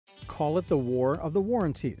call it the war of the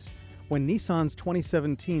warranties. When Nissan's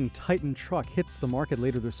 2017 Titan truck hits the market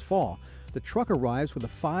later this fall, the truck arrives with a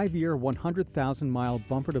 5-year, 100,000-mile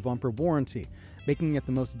bumper-to-bumper warranty, making it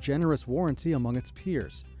the most generous warranty among its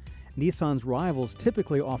peers. Nissan's rivals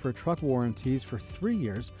typically offer truck warranties for 3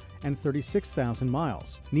 years and 36,000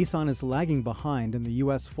 miles. Nissan is lagging behind in the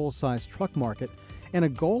U.S. full-size truck market, and a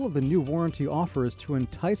goal of the new warranty offer is to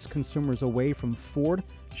entice consumers away from Ford,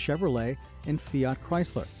 Chevrolet, and Fiat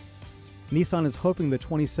Chrysler. Nissan is hoping the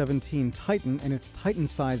 2017 Titan and its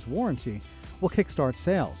Titan-size warranty will kickstart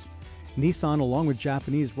sales. Nissan, along with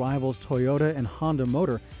Japanese rivals Toyota and Honda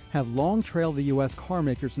Motor, have long trailed the U.S. car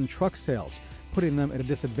makers in truck sales, putting them at a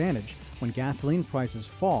disadvantage when gasoline prices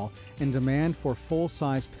fall and demand for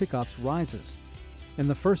full-size pickups rises. In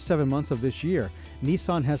the first 7 months of this year,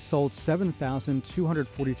 Nissan has sold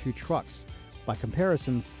 7,242 trucks. By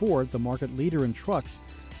comparison, Ford, the market leader in trucks,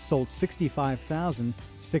 sold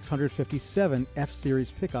 65,657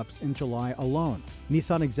 F-Series pickups in July alone.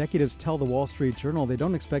 Nissan executives tell the Wall Street Journal they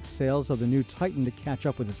don't expect sales of the new Titan to catch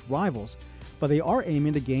up with its rivals, but they are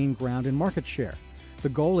aiming to gain ground in market share. The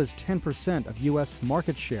goal is 10% of U.S.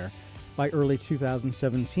 market share by early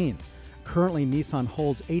 2017. Currently, Nissan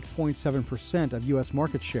holds 8.7% of U.S.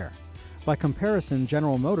 market share. By comparison,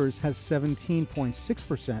 General Motors has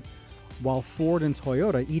 17.6%, while Ford and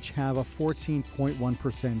Toyota each have a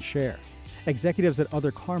 14.1% share. Executives at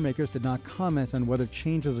other car makers did not comment on whether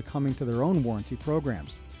changes are coming to their own warranty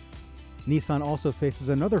programs. Nissan also faces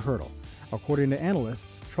another hurdle. According to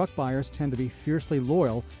analysts, truck buyers tend to be fiercely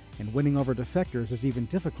loyal, and winning over defectors is even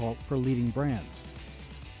difficult for leading brands.